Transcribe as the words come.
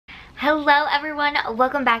Hello everyone,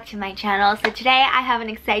 welcome back to my channel. So today I have an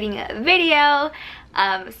exciting video,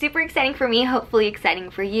 super exciting for me, hopefully exciting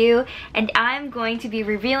for you, and I'm going to be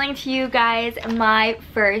revealing to you guys my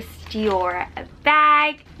first Dior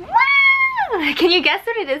bag. Wow! Can you guess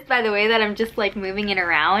what it is by the way that I'm just like moving it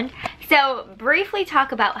around? So briefly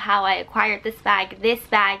talk about how I acquired this bag. This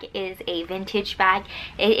bag is a vintage bag.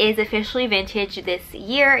 It is officially vintage this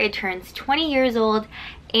year. It turns 20 years old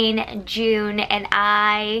in June, and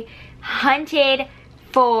I hunted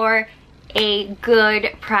for a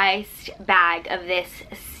good priced bag of this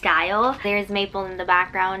style. There's Maple in the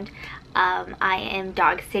background. I am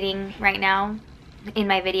dog sitting right now in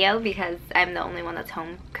my video because I'm the only one that's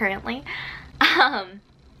home currently.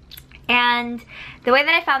 And the way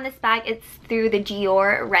that I found this bag, it's through the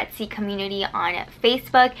Dior Etsy community on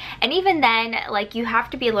Facebook. And even then, like, you have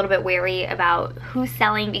to be a little bit wary about who's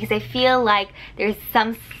selling, because I feel like there's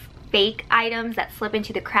some fake items that slip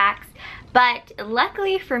into the cracks. But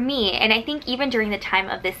luckily for me, and I think even during the time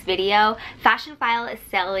of this video, Fashionphile is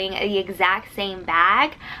selling the exact same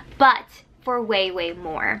bag, but for way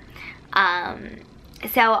more.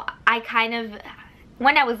 So I kind of,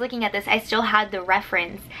 when I was looking at this, I still had the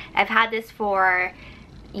reference. I've had this for,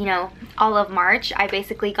 you know, all of March. I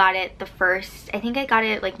basically got it the first, I think I got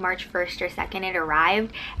it like March 1st or 2nd it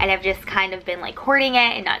arrived, and I've just kind of been like hoarding it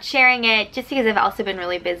and not sharing it, just because I've also been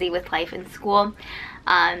really busy with life and school.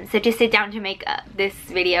 So to sit down to make this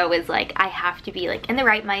video was like, I have to be like in the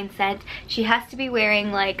right mindset. She has to be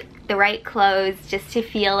wearing like the right clothes just to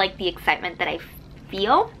feel like the excitement that I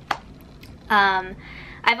feel.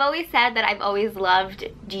 I've always said that I've always loved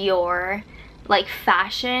Dior like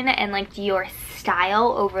fashion and like Dior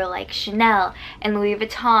style over like Chanel and Louis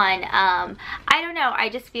Vuitton. I don't know, I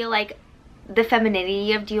just feel like the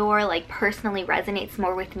femininity of Dior like personally resonates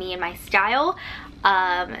more with me and my style.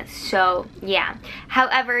 So yeah.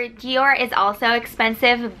 However, Dior is also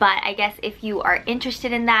expensive, but I guess if you are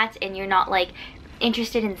interested in that and you're not like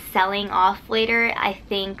interested in selling off later, I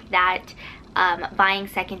think that buying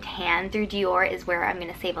secondhand through Dior is where I'm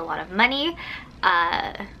gonna save a lot of money.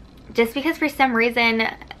 Just because for some reason,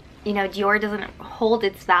 you know, Dior doesn't hold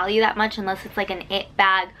its value that much unless it's like an it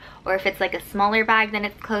bag, or if it's like a smaller bag then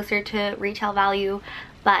it's closer to retail value.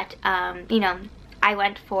 But you know, I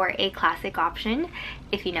went for a classic option,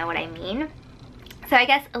 if you know what I mean. So I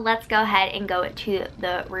guess let's go ahead and go to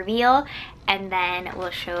the reveal, and then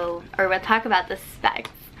we'll show, or we'll talk about the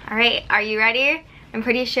specs. All right, are you ready? I'm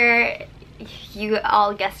pretty sure you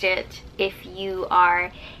all guessed it if you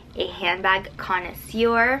are a handbag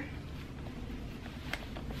connoisseur.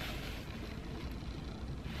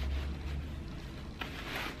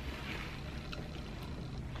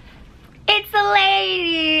 It's a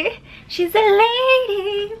lady. She's a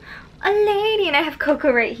lady. A lady. And I have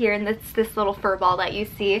Coco right here, and that's this little fur ball that you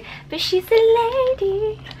see. But she's a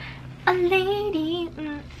lady. A lady.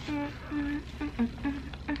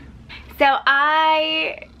 So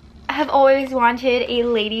I have always wanted a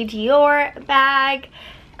Lady Dior bag.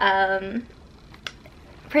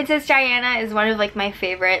 Princess Diana is one of like my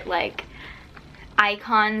favorite like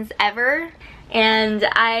icons ever, and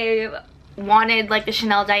I wanted like the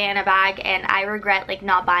Chanel Diana bag, and I regret like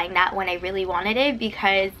not buying that when I really wanted it,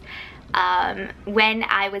 because when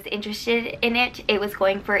I was interested in it, it was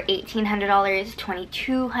going for $1,800,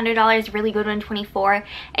 $2,200, really good one, $2,400,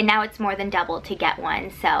 and now it's more than double to get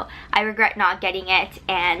one. So I regret not getting it.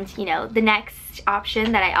 And you know, the next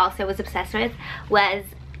option that I also was obsessed with was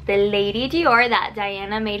the Lady Dior that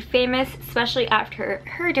Diana made famous, especially after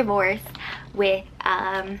her divorce with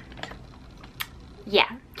yeah,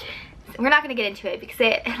 we're not gonna get into it because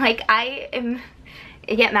it, like, I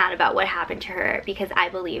get mad about what happened to her because I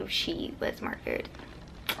believe she was murdered.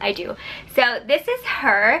 I do. So this is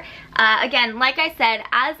her. Again, like I said,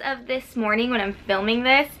 as of this morning when I'm filming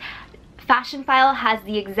this, Fashionphile has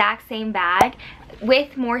the exact same bag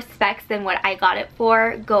with more specs than what I got it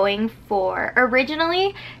for, going for,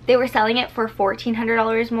 originally they were selling it for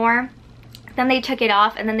 $1,400 more. Then they took it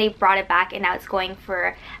off and then they brought it back, and now it's going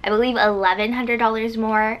for, I believe, $1,100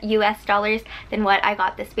 more US dollars than what I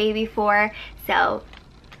got this baby for. So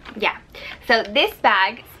yeah. So this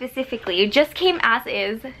bag specifically just came as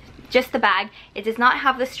is, just the bag. It does not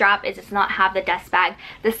have the strap, it does not have the dust bag.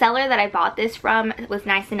 The seller that I bought this from was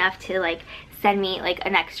nice enough to like send me like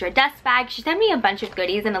an extra dust bag. She sent me a bunch of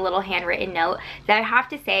goodies and a little handwritten note that I have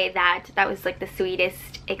to say that was like the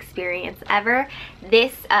sweetest experience ever.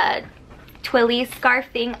 This Twilly scarf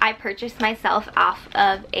thing I purchased myself off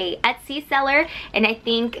of a Etsy seller, and I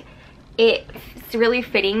think it's really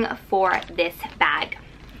fitting for this bag.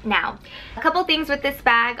 Now, a couple things with this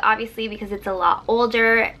bag, obviously because it's a lot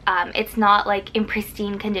older, it's not like in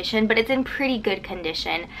pristine condition, but it's in pretty good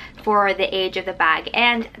condition for the age of the bag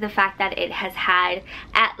and the fact that it has had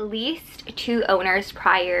at least 2 owners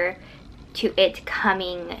prior to it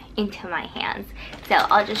coming into my hands. So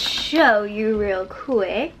I'll just show you real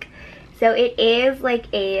quick. So it is like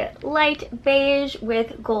a light beige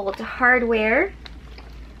with gold hardware.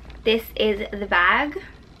 This is the bag.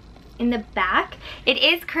 In the back, it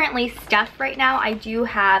is currently stuffed right now. I do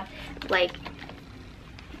have like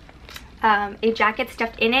a jacket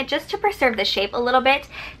stuffed in it just to preserve the shape a little bit,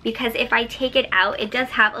 because if I take it out, it does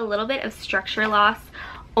have a little bit of structure loss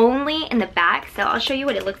only in the back. So I'll show you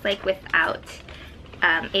what it looks like without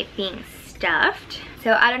it being stuffed.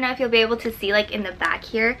 So I don't know if you'll be able to see like in the back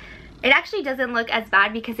here. It actually doesn't look as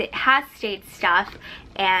bad because it has stayed stuffed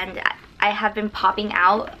and I have been popping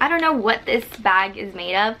out. I don't know what this bag is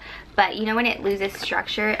made of, but you know when it loses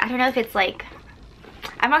structure, I don't know if it's like,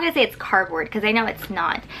 I'm not gonna say it's cardboard because I know it's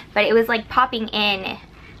not, but it was like popping in.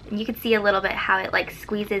 You could see a little bit how it like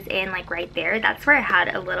squeezes in like right there. That's where it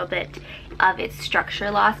had a little bit of its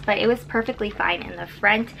structure loss, but it was perfectly fine in the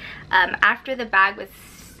front. After the bag was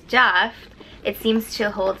stuffed, it seems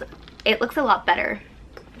to hold, it looks a lot better.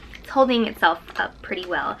 It's holding itself up pretty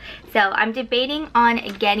well. So I'm debating on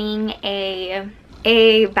getting a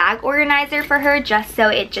bag organizer for her just so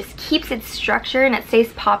it just keeps its structure and it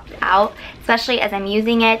stays popped out, especially as I'm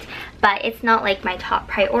using it, but it's not like my top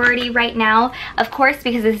priority right now. Of course,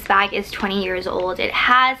 because this bag is 20 years old, it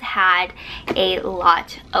has had a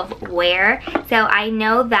lot of wear. So I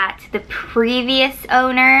know that the previous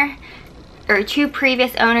owner, or 2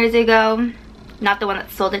 previous owners ago, not the one that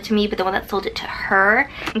sold it to me, but the one that sold it to her,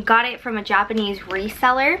 got it from a Japanese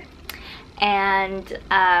reseller. And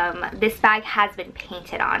this bag has been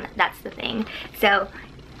painted on. That's the thing. So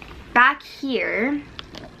back here,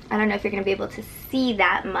 I don't know if you're gonna be able to see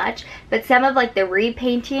that much, but some of like the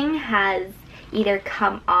repainting has either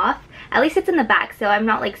come off. At least it's in the back, so I'm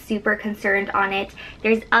not like super concerned on it.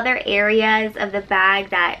 There's other areas of the bag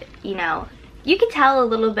that, you know, you can tell a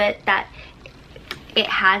little bit that it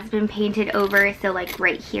has been painted over. So like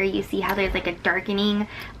right here, you see how there's like a darkening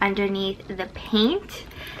underneath the paint.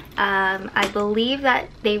 I believe that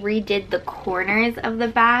they redid the corners of the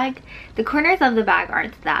bag. The corners of the bag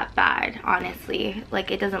aren't that bad, honestly.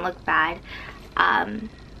 Like, it doesn't look bad. And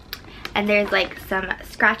there's like some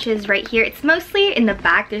scratches right here. It's mostly in the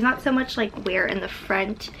back. There's not so much like wear in the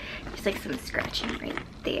front. There's like some scratching right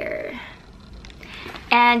there.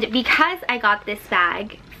 And because I got this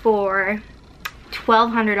bag for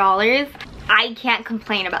 $1,200, I can't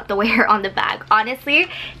complain about the wear on the bag. Honestly,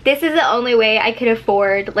 this is the only way I could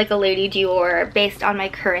afford like a Lady Dior based on my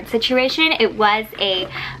current situation. It was a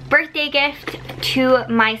birthday gift to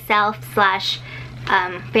myself slash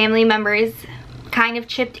family members, kind of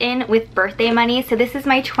chipped in with birthday money. So this is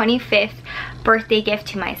my 25th birthday gift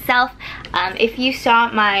to myself. If you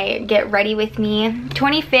saw my get ready with me,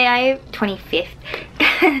 25th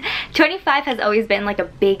 25 has always been like a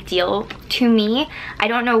big deal to me. I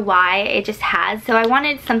don't know why, it just has. So I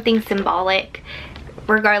wanted something symbolic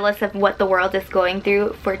regardless of what the world is going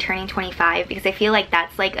through for turning 25, because I feel like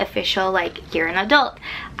that's like official, like you're an adult.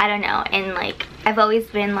 I don't know, and like I've always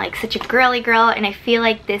been like such a girly girl, and I feel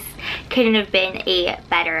like this couldn't have been a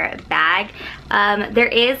better bag. There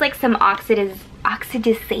is like some oxidizing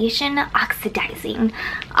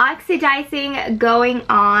going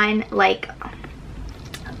on like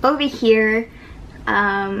over here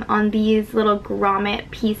on these little grommet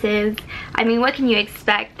pieces. I mean, what can you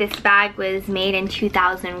expect? This bag was made in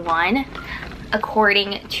 2001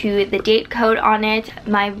 according to the date code on it.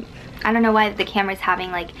 I don't know why the camera's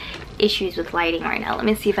having like issues with lighting right now. Let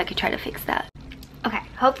me see if I could try to fix that. Okay,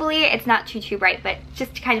 hopefully it's not too bright, but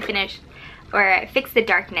just to kind of finish or fix the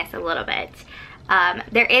darkness a little bit.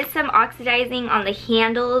 There is some oxidizing on the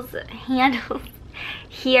handles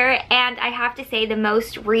here, and I have to say the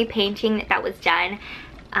most repainting that was done,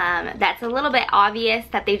 that's a little bit obvious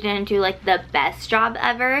that they didn't do like the best job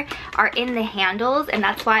ever, are in the handles, and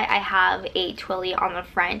that's why I have a twilly on the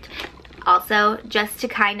front also, just to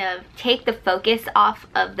kind of take the focus off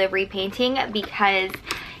of the repainting, because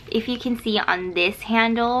if you can see on this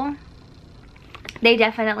handle, they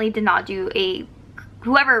definitely did not do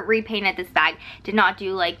whoever repainted this bag did not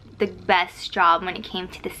do like the best job when it came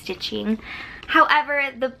to the stitching.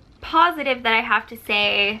 However, the positive that I have to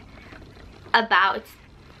say about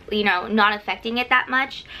you know, not affecting it that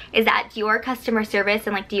much is that Dior customer service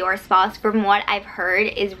and like Dior spas, from what I've heard,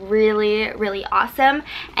 is really, really awesome,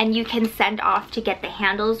 and you can send off to get the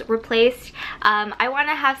handles replaced. I want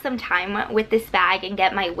to have some time with this bag and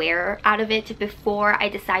get my wear out of it before I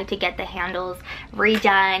decide to get the handles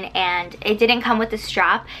redone. And it didn't come with a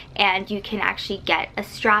strap, and you can actually get a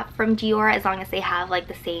strap from Dior as long as they have like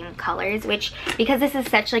the same colors, which, because this is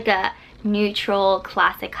such like a neutral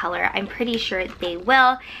classic color, I'm pretty sure they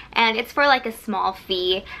will, and it's for like a small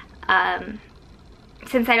fee.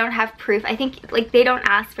 Since I don't have proof, I think like they don't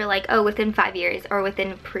ask for like, oh, within 5 years or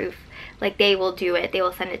within proof. Like they will do it, they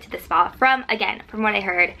will send it to the spa, from what I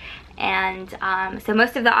heard. And so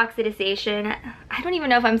most of the oxidization, I don't even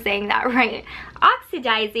know if I'm saying that right,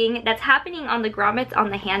 oxidizing that's happening on the grommets on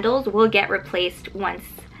the handles will get replaced once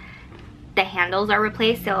the handles are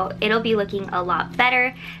replaced, so it'll be looking a lot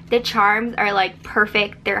better. The charms are like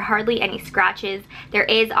perfect, there are hardly any scratches. There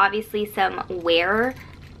is obviously some wear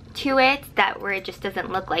to it that where it just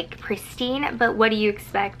doesn't look like pristine, but what do you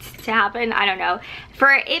expect to happen? I don't know.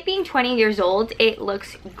 For it being 20 years old, it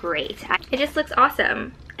looks great. It just looks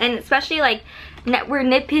awesome, and especially like we're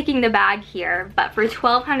nitpicking the bag here, but for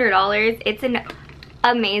 $1,200 it's an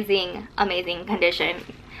amazing condition,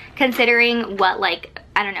 considering what like,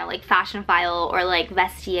 I don't know, like Fashion File or like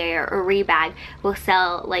Vestiaire or Rebag will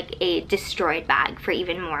sell like a destroyed bag for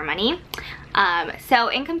even more money. So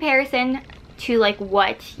in comparison to like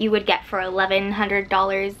what you would get for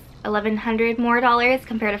 $1,100 more dollars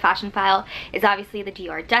compared to Fashion File is obviously the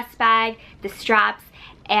Dior dust bag, the straps,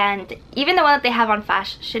 and even the one that they have on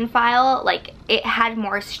Fashion File, like it had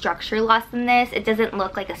more structure loss than this. It doesn't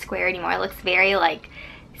look like a square anymore, it looks very like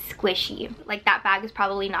squishy. Like that bag is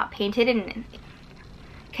probably not painted, and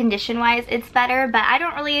condition wise it's better, but I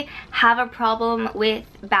don't really have a problem with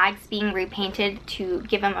bags being repainted to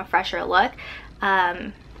give them a fresher look.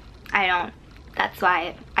 That's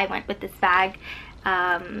why I went with this bag.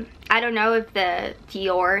 I don't know if the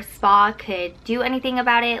Dior spa could do anything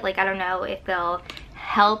about it. Like I don't know if they'll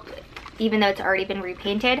help even though it's already been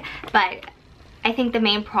repainted, but I think the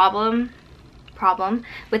main problem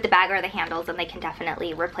with the bag are the handles, and they can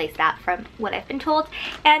definitely replace that from what I've been told.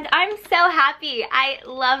 And I'm so happy. I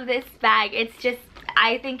love this bag. It's just,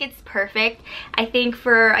 I think it's perfect. I think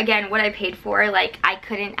for, again, what I paid for, like I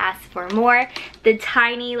couldn't ask for more. The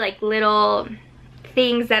tiny like little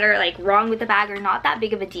things that are like wrong with the bag are not that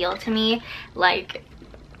big of a deal to me. Like,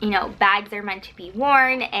 you know, bags are meant to be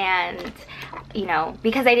worn, and you know,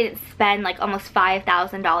 because I didn't spend like almost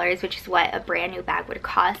 $5,000, which is what a brand new bag would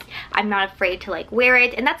cost, I'm not afraid to like wear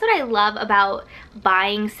it. And that's what I love about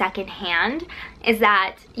buying secondhand, is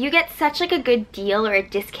that you get such like a good deal or a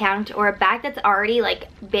discount or a bag that's already like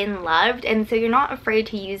been loved, and so you're not afraid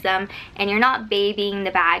to use them, and you're not babying the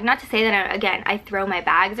bag. Not to say that again I throw my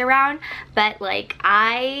bags around, but like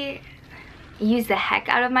I use the heck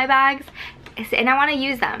out of my bags, and I want to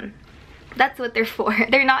use them. That's what they're for.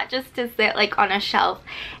 They're not just to sit like on a shelf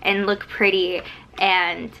and look pretty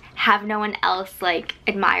and have no one else like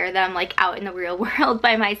admire them like out in the real world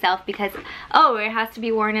by myself, because oh, it has to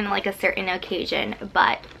be worn in like a certain occasion.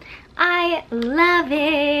 But I love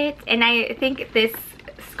it, and I think this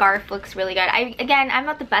scarf looks really good. I'm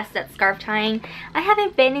not the best at scarf tying. I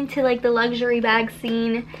haven't been into like the luxury bag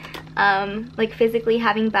scene, like physically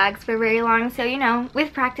having bags for very long, so you know,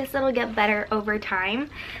 with practice it'll get better over time.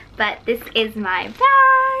 But this is my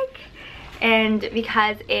bag, and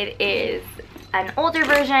because it is an older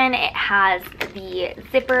version, it has the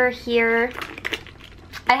zipper here.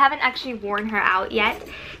 I haven't actually worn her out yet,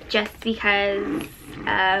 just because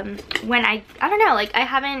when I don't know, like I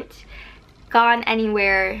haven't gone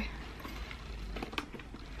anywhere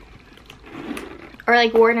or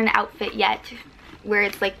like worn an outfit yet where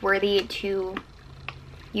it's like worthy to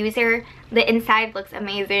use her. The inside looks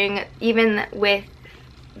amazing, even with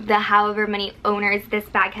the however many owners this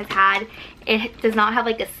bag has had. It does not have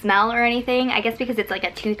like a smell or anything, I guess because it's like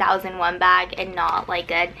a 2001 bag and not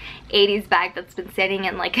like an 80s bag that's been sitting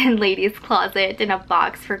in like a lady's closet in a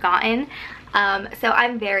box forgotten. So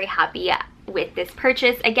I'm very happy with this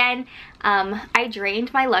purchase. Again, I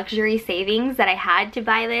drained my luxury savings that I had to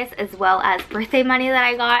buy this, as well as birthday money that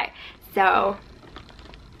I got, so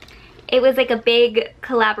it was like a big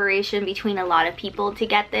collaboration between a lot of people to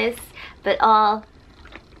get this, but all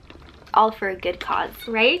for a good cause,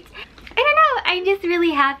 right? I don't know, I'm just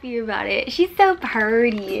really happy about it. She's so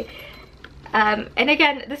pretty. And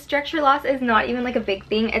again, the structure loss is not even like a big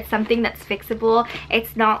thing. It's something that's fixable.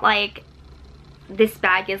 It's not like this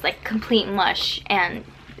bag is like complete mush and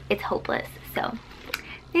it's hopeless. So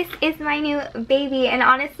this is my new baby, and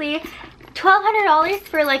honestly, $1,200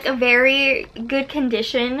 for like a very good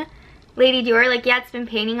condition Lady Dior. Like, yeah, it's been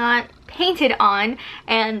painted on,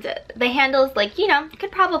 and the handles, like, you know,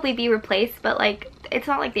 could probably be replaced, but like, it's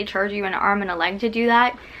not like they charge you an arm and a leg to do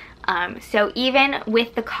that. So even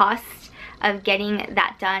with the cost of getting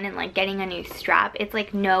that done and like getting a new strap, it's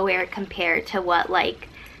like nowhere compared to what like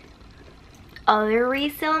other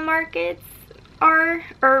resale markets are,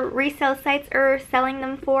 or resale sites are selling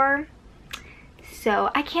them for. So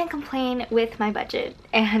I can't complain with my budget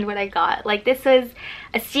and what I got. Like, this was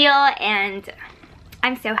a steal and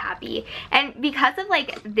I'm so happy. And because of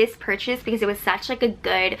like this purchase, because it was such like a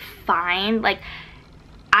good find, like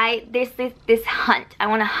there's this hunt. I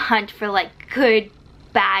want to hunt for like good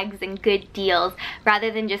bags and good deals,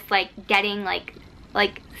 rather than just like getting like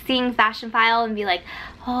seeing Fashion File and be like,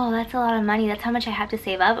 oh, that's a lot of money, that's how much I have to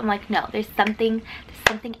save up. I'm like, no, there's something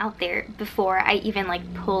out there before I even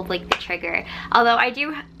like pulled like the trigger. Although I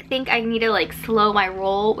do think I need to like slow my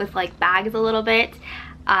roll with like bags a little bit.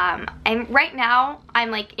 And right now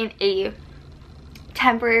I'm like in a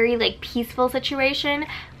temporary like peaceful situation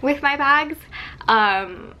with my bags.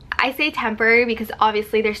 I say temporary because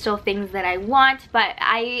obviously there's still things that I want, but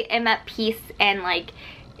I am at peace, and like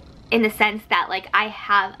in the sense that like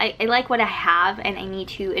I like what I have, and I need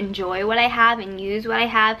to enjoy what I have and use what I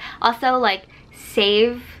have. Also like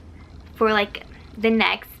save for like the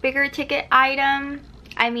next bigger ticket item.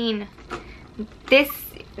 I mean, this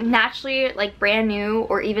naturally like brand new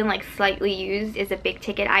or even like slightly used is a big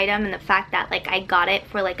ticket item, and the fact that like I got it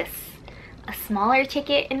for like a smaller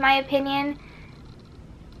ticket, in my opinion,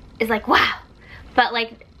 is like wow. But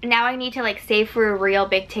like now I need to like save for a real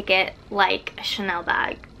big ticket like a Chanel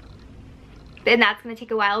bag, and that's gonna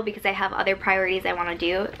take a while because I have other priorities I want to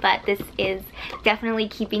do. But this is definitely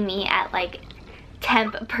keeping me at like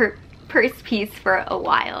temp purse piece for a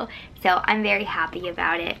while, so I'm very happy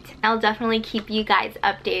about it. I'll definitely keep you guys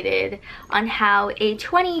updated on how a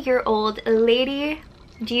 20-year-old Lady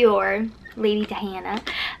Dior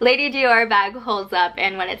bag holds up,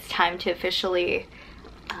 and when it's time to officially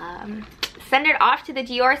send it off to the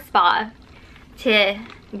Dior spa to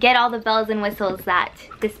get all the bells and whistles that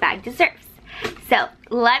this bag deserves. So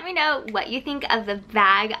let me know what you think of the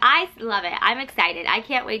bag. I love it. I'm excited. I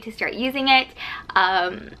can't wait to start using it.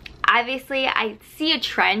 Obviously I see a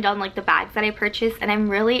trend on like the bags that I purchase, and I'm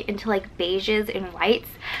really into like beiges and whites.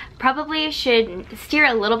 Probably should steer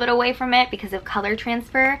a little bit away from it because of color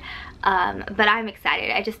transfer, but I'm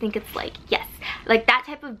excited. I just think it's like, yes, like that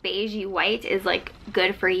type of beigey white is like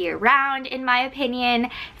good for year round in my opinion,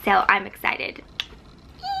 so I'm excited.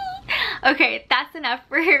 Okay, that's enough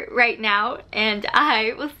for right now, and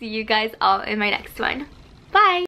I will see you guys all in my next one. Bye!